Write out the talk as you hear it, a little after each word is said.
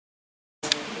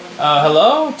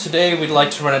Hello, today we'd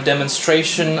like to run a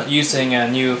demonstration using a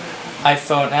new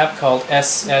iPhone app called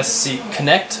SSC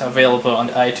Connect, available on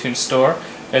the iTunes Store.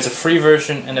 There's a free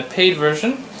version and a paid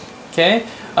version. Okay,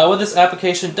 what this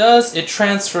application does, it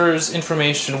transfers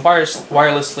information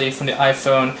wirelessly from the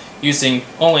iPhone using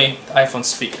only the iPhone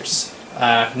speakers,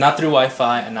 not through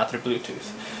Wi-Fi and not through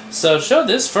Bluetooth. So to show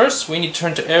this, first we need to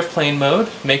turn to airplane mode,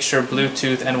 make sure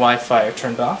Bluetooth and Wi-Fi are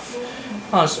turned off.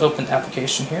 I'll just open the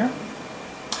application here.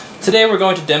 Today we're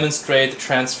going to demonstrate the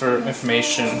transfer of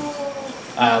information,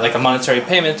 like a monetary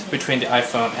payment between the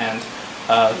iPhone and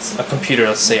a computer,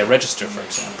 let's say a register for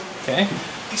example. Okay,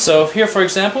 so here for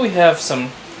example we have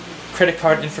some credit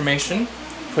card information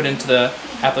put into the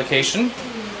application.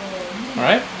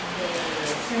 Alright,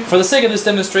 for the sake of this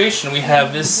demonstration we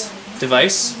have this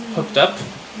device hooked up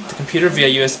to the computer via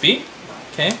USB.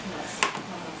 Okay,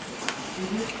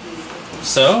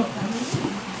 so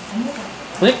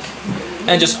click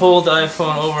and just hold the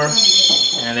iPhone over,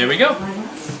 and there we go.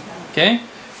 Okay,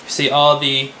 you see all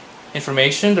the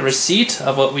information, the receipt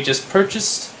of what we just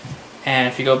purchased, and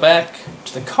if you go back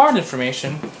to the card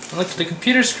information and look at the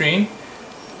computer screen,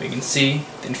 we can see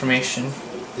the information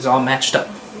is all matched up.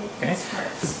 Okay,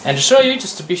 and to show you,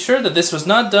 just to be sure that this was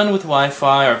not done with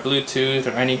Wi-Fi or Bluetooth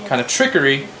or any kind of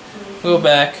trickery, we'll go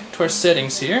back to our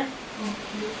settings here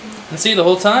and see the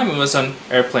whole time it was on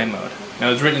airplane mode. Now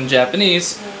it was written in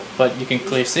Japanese, but you can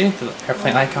clearly see the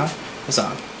airplane icon is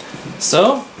on.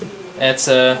 So that's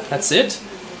it.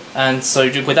 And so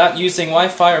without using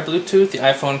Wi-Fi or Bluetooth, the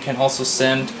iPhone can also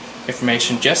send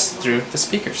information just through the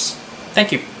speakers.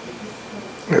 Thank you.